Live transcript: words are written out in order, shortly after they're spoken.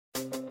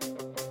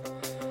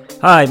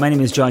Hi, my name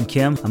is John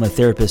Kim. I'm a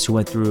therapist who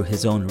went through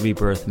his own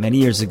rebirth many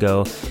years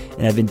ago,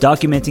 and I've been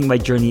documenting my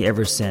journey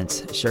ever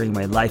since, sharing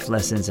my life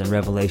lessons and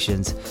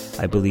revelations.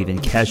 I believe in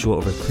casual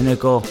over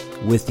clinical,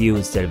 with you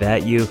instead of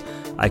at you.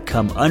 I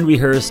come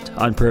unrehearsed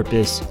on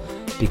purpose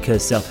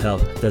because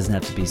self-help doesn't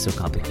have to be so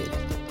complicated.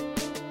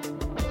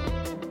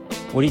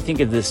 What do you think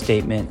of this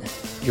statement?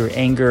 Your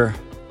anger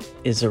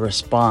is a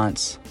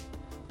response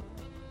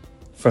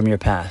from your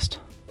past,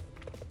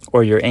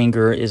 or your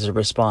anger is a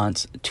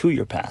response to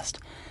your past.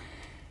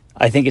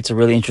 I think it's a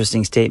really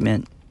interesting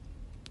statement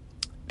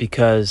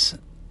because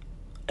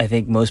I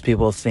think most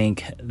people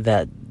think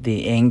that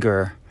the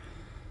anger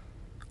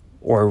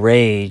or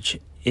rage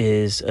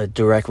is a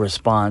direct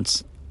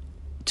response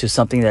to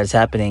something that's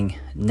happening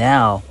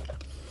now.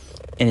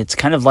 And it's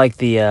kind of like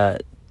the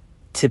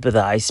tip of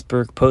the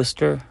iceberg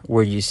poster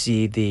where you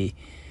see the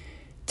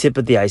tip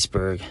of the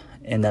iceberg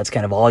and that's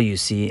kind of all you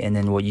see. And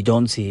then what you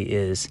don't see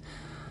is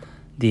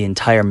the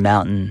entire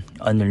mountain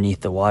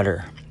underneath the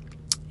water.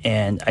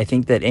 And I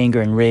think that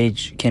anger and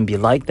rage can be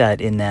like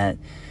that in that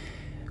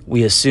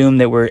we assume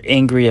that we're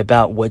angry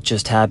about what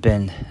just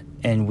happened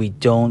and we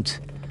don't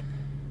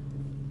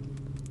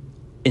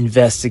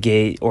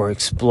investigate or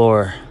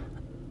explore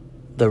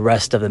the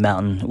rest of the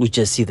mountain. We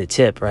just see the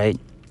tip, right?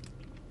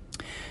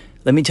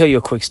 Let me tell you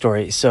a quick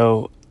story.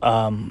 So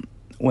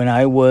when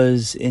I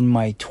was in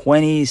my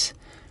 20s,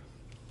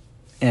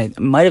 and I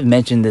might have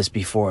mentioned this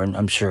before,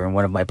 I'm sure, in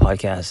one of my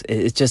podcasts.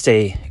 It's just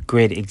a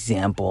great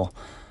example.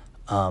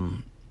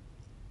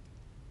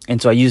 And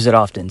so I use it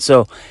often.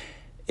 So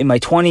in my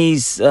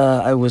 20s,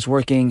 I was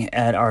working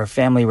at our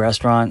family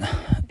restaurant,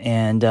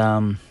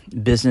 and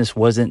business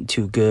wasn't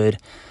too good.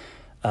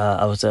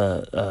 I was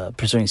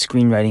pursuing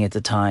screenwriting at the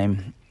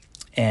time,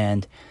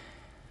 and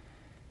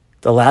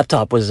the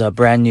laptop was a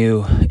brand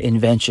new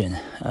invention.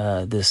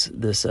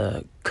 This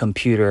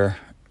computer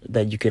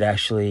that you could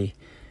actually,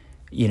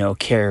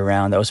 carry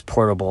around, that was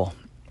portable.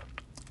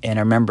 And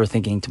I remember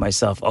thinking to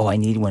myself, "Oh, I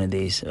need one of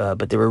these,"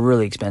 but they were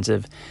really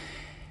expensive.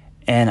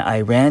 And I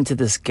ran into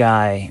this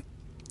guy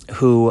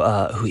who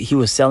he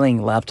was selling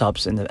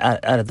laptops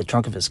out of the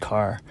trunk of his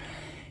car.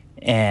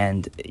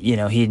 And,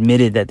 he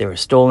admitted that they were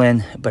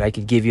stolen, but I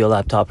could give you a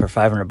laptop for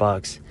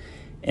 $500.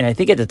 And I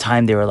think at the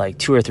time they were like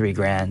 $2,000 or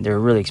 $3,000. They were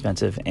really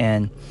expensive.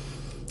 And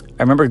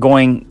I remember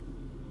going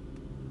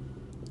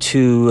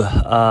to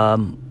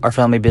our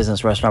family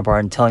business restaurant bar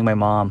and telling my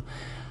mom,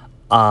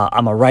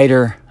 I'm a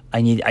writer.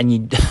 I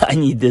need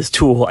this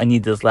tool. I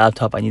need this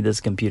laptop. I need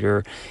this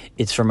computer.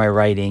 It's for my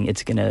writing.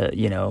 It's gonna,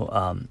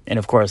 and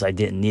of course I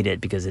didn't need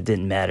it because it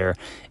didn't matter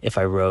if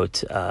I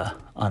wrote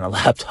on a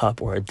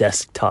laptop or a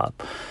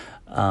desktop.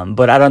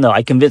 But I don't know.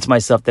 I convinced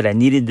myself that I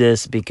needed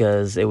this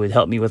because it would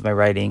help me with my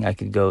writing. I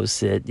could go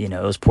sit, it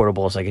was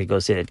portable, so I could go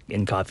sit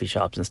in coffee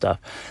shops and stuff.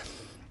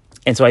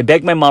 And so I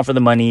begged my mom for the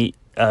money.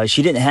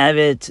 She didn't have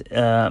it.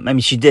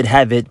 She did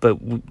have it, but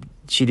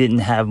she didn't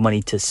have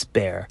money to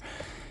spare.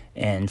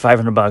 And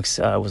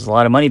 $500 was a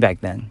lot of money back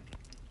then.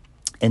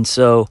 And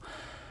so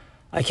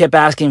I kept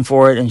asking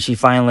for it, and she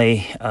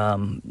finally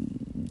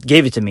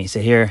gave it to me.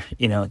 Said, "Here,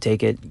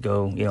 take it.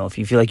 Go. If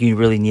you feel like you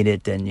really need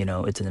it, then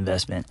it's an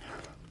investment."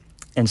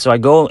 And so I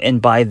go and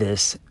buy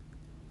this,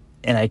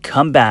 and I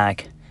come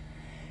back.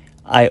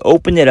 I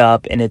open it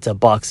up, and it's a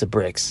box of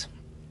bricks.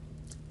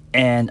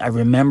 And I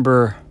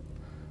remember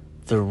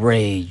the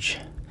rage.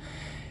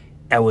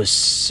 I was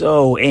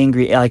so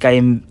angry. Like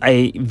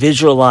I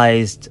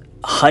visualized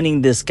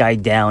hunting this guy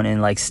down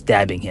and like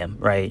stabbing him,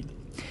 right?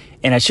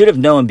 And I should have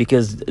known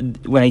because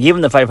when I gave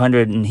him the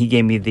 $500 and he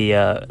gave me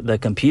the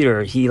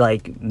computer, he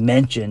like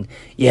mentioned,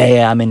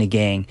 yeah, I'm in a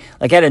gang.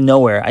 Like out of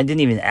nowhere, I didn't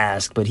even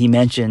ask, but he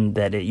mentioned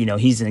that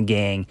he's in a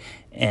gang,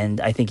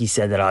 and I think he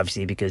said that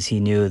obviously because he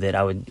knew that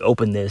I would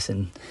open this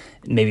and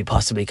maybe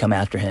possibly come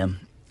after him.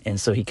 And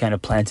so he kind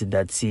of planted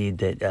that seed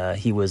that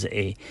he was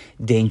a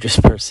dangerous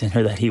person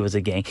or that he was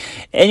a gang.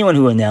 Anyone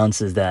who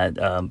announces that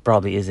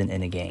probably isn't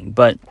in a gang,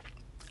 but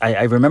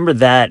I remember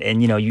that,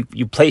 and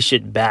you place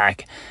it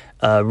back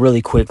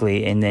really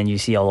quickly, and then you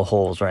see all the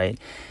holes, right?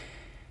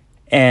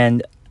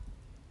 And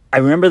I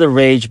remember the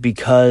rage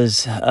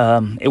because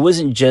it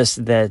wasn't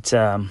just that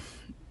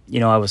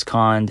I was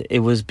conned. It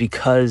was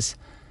because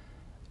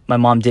my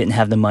mom didn't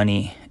have the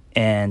money,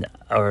 and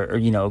or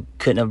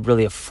couldn't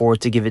really afford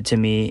to give it to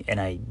me,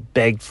 and I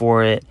begged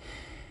for it.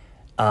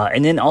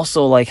 And then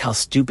also like how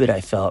stupid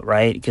I felt,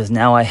 right? Because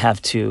now I have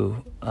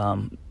to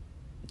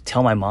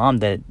tell my mom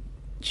that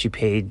she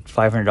paid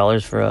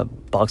 $500 for a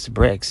box of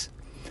bricks.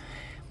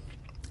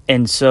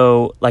 And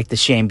so, like, the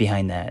shame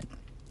behind that.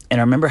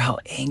 And I remember how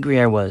angry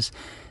I was.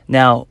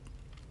 Now,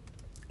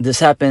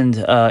 this happened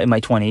in my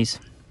 20s.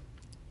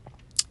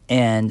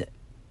 And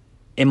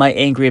am I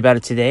angry about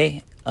it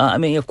today?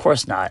 Of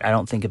course not. I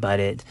don't think about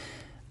it.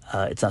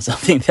 It's not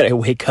something that I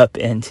wake up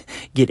and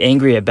get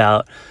angry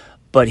about.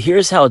 But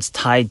here's how it's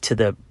tied to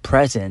the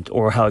present,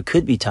 or how it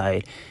could be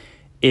tied,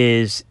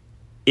 is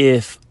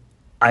if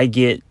I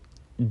get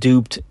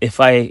duped, if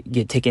I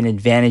get taken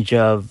advantage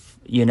of,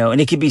 and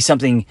it could be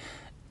something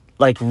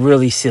like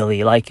really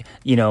silly. Like,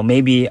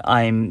 maybe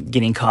I'm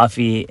getting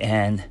coffee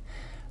and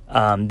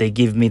they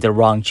give me the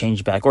wrong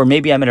change back. Or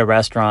maybe I'm at a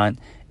restaurant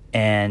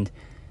and,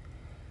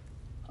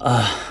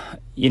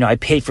 I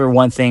paid for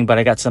one thing, but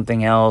I got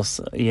something else,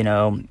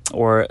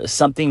 or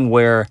something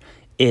where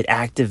it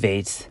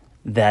activates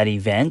that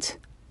event.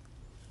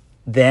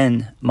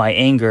 Then my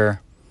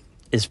anger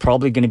is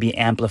probably going to be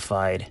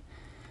amplified.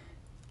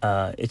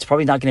 It's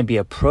probably not going to be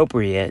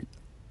appropriate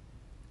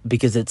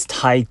because it's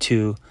tied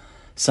to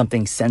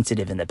something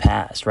sensitive in the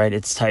past, right?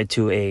 It's tied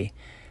to a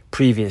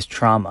previous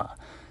trauma.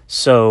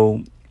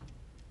 So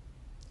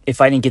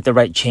if I didn't get the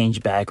right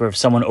change back, or if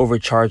someone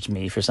overcharged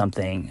me for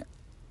something,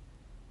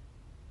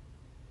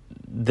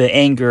 the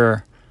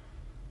anger,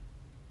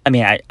 I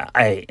mean,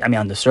 I mean,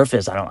 on the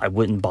surface, I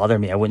wouldn't bother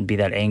me. I wouldn't be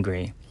that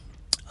angry.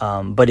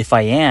 But if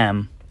I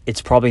am,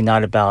 it's probably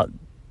not about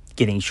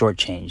getting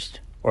shortchanged,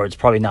 or it's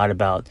probably not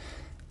about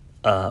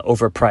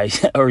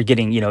overpriced or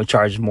getting,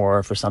 charged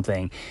more for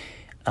something.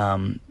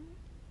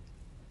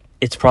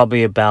 It's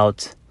probably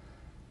about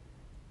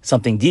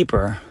something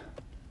deeper.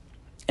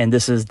 And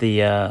this is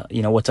the,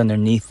 what's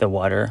underneath the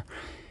water,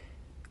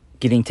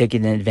 getting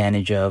taken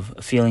advantage of,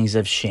 feelings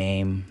of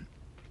shame,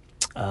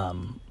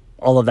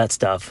 all of that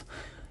stuff,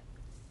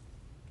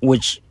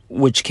 which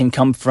can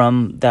come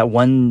from that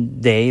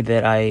one day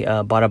that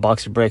I bought a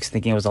box of bricks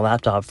thinking it was a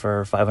laptop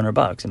for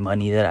 $500 and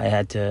money that I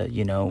had to,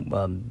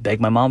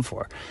 beg my mom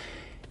for.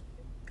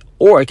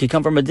 Or it could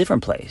come from a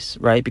different place,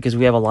 right? Because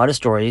we have a lot of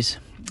stories.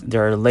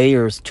 There are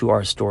layers to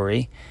our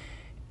story.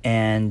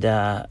 And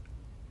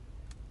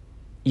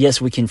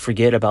yes, we can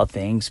forget about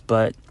things,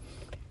 but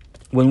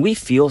when we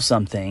feel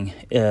something,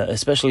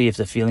 especially if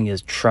the feeling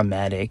is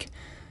traumatic,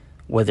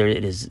 whether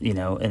it is,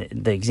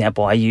 the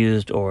example I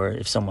used, or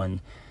if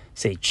someone,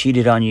 say,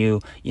 cheated on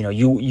you,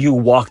 you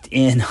walked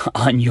in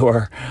on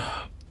your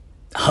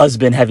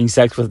husband having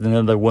sex with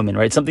another woman,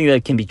 right? Something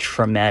that can be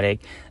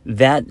traumatic,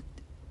 that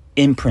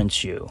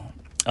imprints you.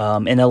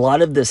 And a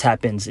lot of this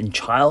happens in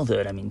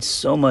childhood. I mean,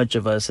 so much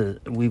of us,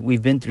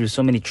 we've been through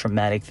so many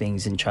traumatic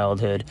things in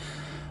childhood,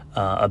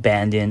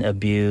 abandoned,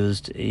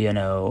 abused,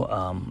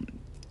 I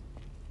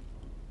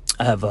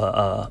have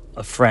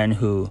a friend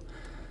who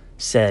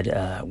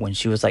said when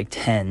she was like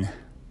 10,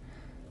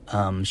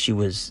 she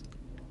was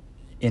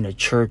in a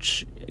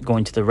church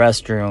going to the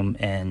restroom,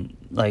 and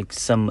like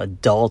some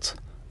adult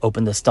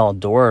opened the stall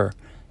door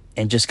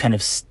and just kind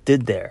of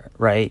stood there,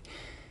 right?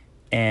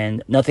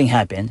 And nothing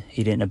happened.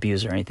 He didn't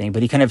abuse her or anything,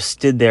 but he kind of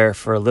stood there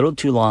for a little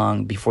too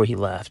long before he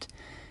left.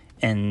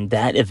 And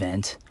that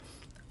event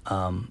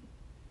can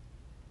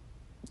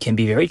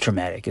be very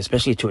traumatic,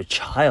 especially to a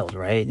child,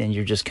 right? And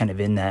you're just kind of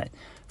in that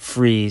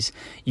freeze.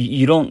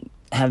 You don't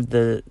have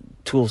the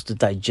tools to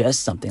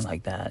digest something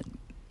like that.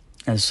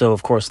 And so,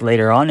 of course,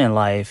 later on in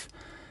life,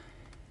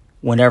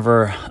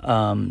 whenever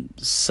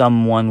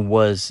someone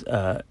was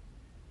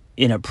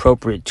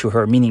inappropriate to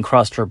her, meaning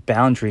crossed her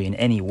boundary in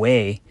any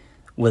way,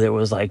 whether it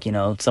was like,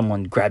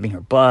 someone grabbing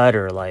her butt,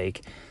 or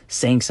like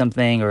saying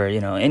something, or,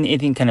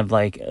 anything kind of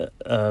like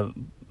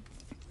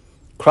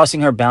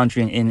crossing her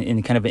boundary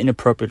in kind of an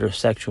inappropriate or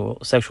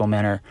sexual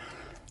manner,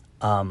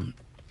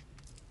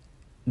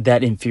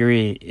 that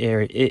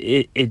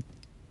infuriated,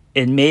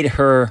 it made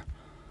her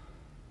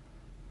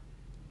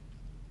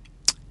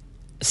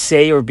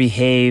say or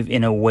behave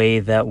in a way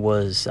that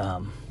was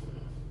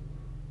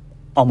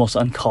almost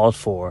uncalled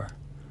for,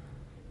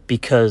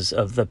 because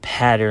of the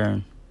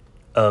pattern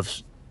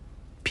of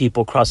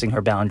people crossing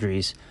her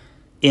boundaries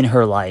in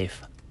her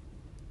life,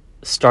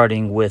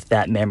 starting with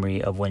that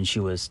memory of when she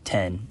was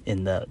 10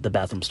 in the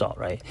bathroom stall,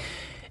 right?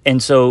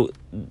 And so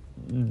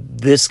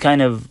this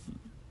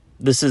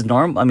is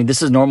normal. I mean,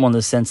 this is normal in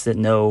the sense that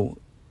no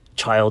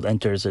child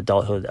enters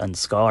adulthood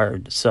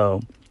unscarred.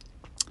 So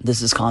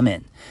this is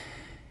common.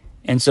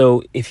 And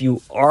so if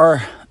you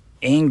are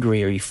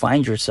angry, or you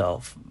find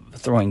yourself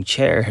throwing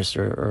chairs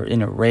or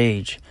in a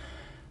rage,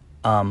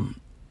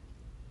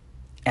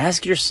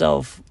 ask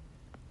yourself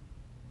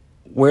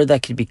where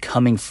that could be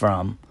coming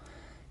from,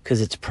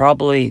 because it's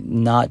probably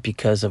not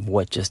because of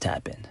what just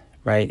happened,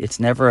 right? It's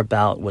never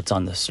about what's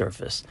on the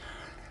surface.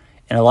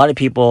 And a lot of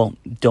people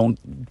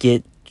don't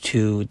get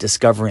to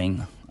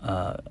discovering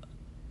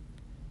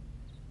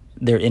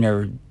their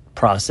inner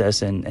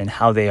process and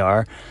how they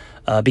are,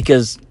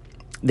 because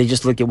they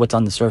just look at what's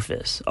on the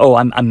surface. Oh,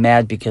 I'm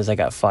mad because I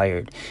got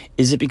fired.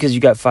 Is it because you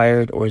got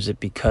fired, or is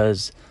it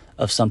because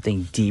of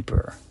something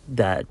deeper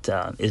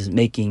that is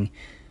making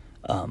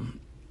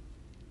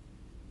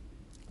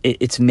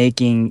it's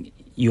making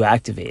you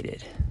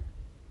activated,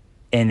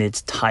 and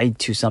it's tied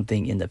to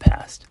something in the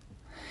past?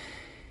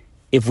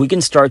 If we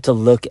can start to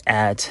look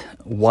at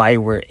why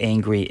we're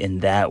angry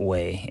in that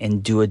way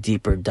and do a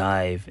deeper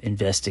dive,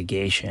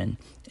 investigation,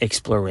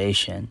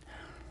 exploration,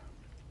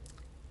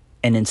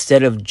 and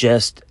instead of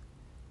just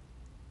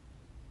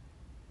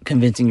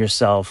convincing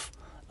yourself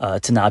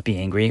to not be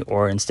angry,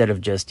 or instead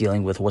of just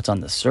dealing with what's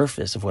on the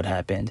surface of what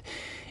happened,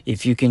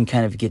 if you can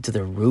kind of get to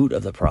the root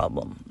of the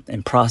problem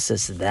and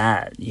process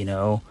that,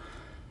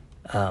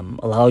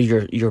 allow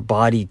your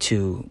body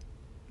to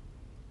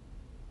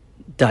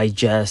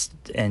digest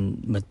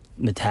and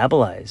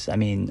metabolize. I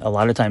mean, a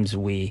lot of times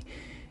we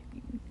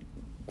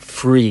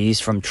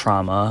freeze from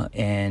trauma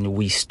and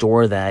we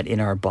store that in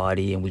our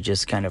body and we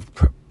just kind of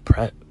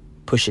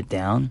push it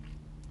down.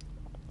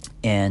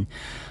 And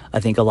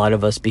I think a lot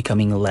of us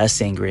becoming less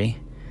angry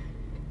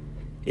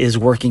is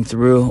working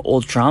through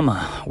old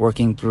trauma,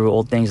 working through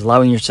old things,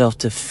 allowing yourself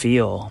to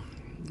feel,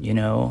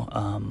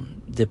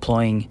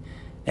 deploying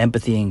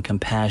empathy and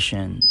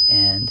compassion,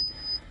 and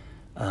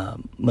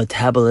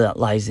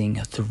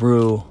metabolizing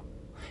through,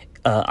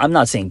 I'm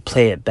not saying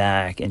play it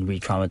back and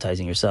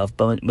re-traumatizing yourself,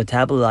 but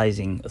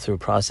metabolizing through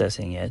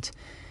processing it,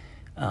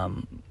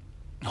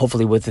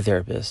 hopefully with a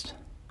therapist.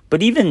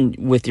 But even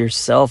with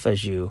yourself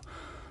as you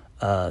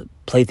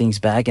play things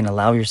back and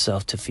allow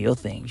yourself to feel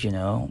things,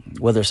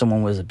 whether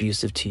someone was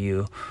abusive to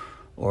you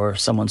or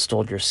someone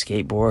stole your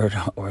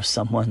skateboard or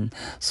someone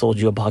sold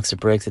you a box of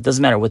bricks. It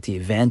doesn't matter what the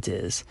event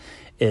is.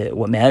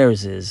 What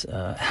matters is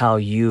how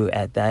you,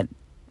 at that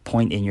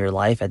point in your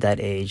life, at that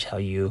age, how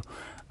you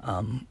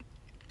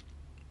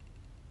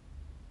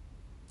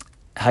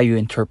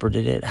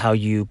interpreted it, how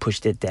you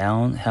pushed it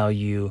down, how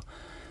you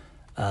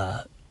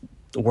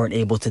weren't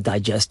able to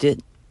digest it.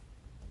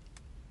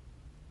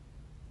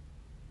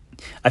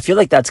 I feel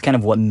like that's kind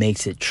of what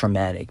makes it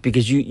traumatic,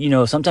 because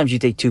sometimes you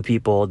take two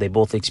people, they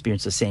both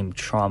experience the same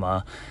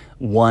trauma.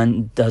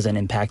 One doesn't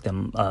impact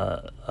them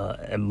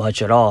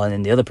much at all, and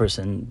then the other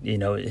person,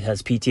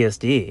 has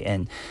PTSD,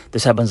 and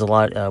this happens a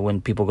lot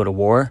when people go to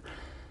war.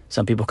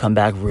 Some people come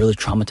back really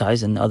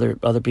traumatized, and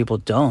other people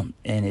don't,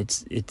 and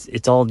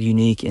it's all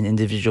unique and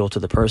individual to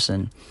the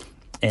person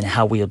and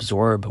how we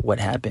absorb what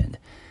happened.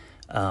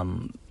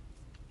 And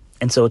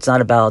so it's not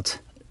about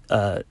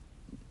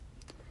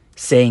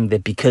saying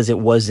that because it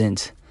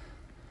wasn't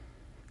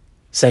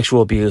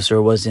sexual abuse or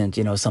it wasn't,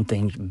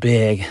 something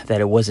big,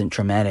 that it wasn't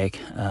traumatic,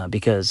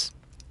 because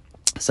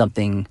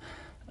something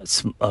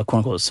quote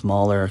unquote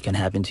smaller can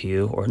happen to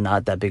you or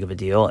not that big of a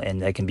deal,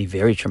 and that can be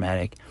very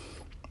traumatic.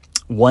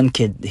 One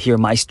could hear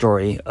my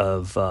story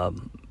of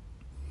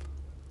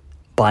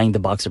buying the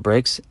box of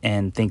bricks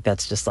and think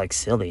that's just like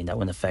silly, and that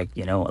wouldn't affect,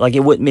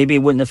 maybe it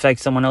wouldn't affect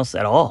someone else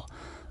at all.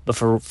 But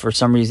for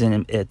some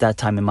reason at that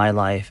time in my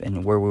life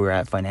and where we were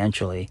at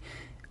financially,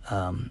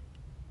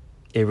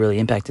 it really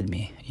impacted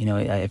me.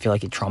 I feel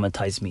like it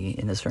traumatized me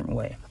in a certain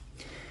way.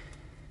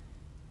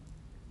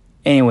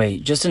 Anyway,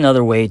 just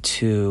another way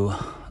to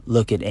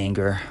look at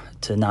anger,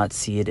 to not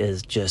see it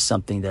as just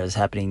something that is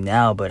happening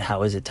now, but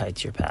how is it tied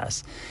to your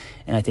past?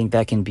 And I think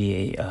that can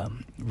be a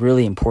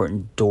really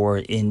important door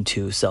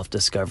into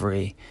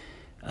self-discovery,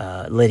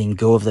 letting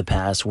go of the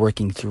past,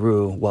 working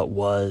through what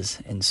was.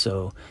 And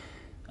so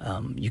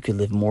you could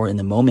live more in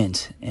the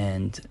moment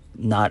and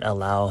not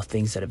allow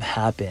things that have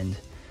happened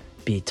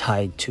be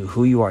tied to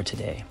who you are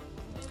today,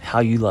 how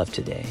you love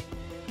today,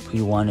 who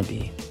you want to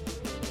be,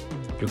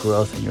 your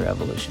growth and your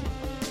evolution.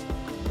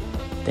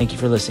 Thank you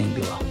for listening.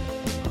 Be well.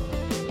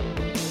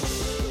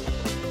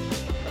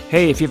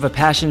 Hey, if you have a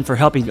passion for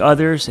helping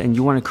others and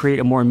you want to create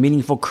a more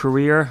meaningful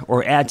career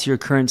or add to your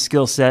current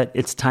skill set,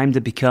 it's time to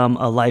become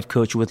a life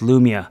coach with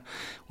Lumia.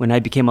 When I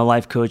became a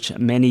life coach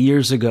many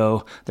years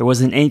ago, there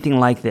wasn't anything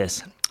like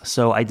this.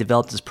 So I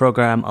developed this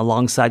program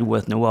alongside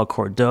with Noel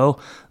Cordeau,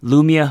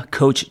 Lumia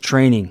Coach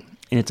Training.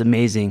 And it's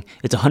amazing.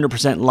 It's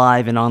 100%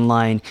 live and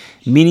online,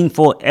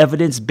 meaningful,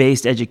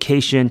 evidence-based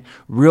education,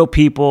 real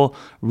people,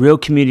 real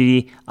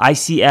community,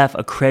 ICF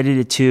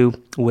accredited too,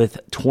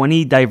 with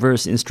 20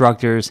 diverse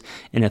instructors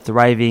and a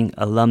thriving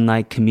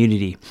alumni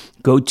community.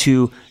 Go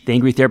to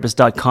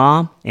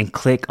theangrytherapist.com and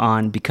click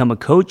on Become a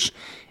Coach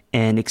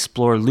and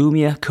explore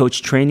Lumia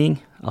Coach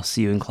Training. I'll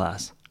see you in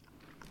class.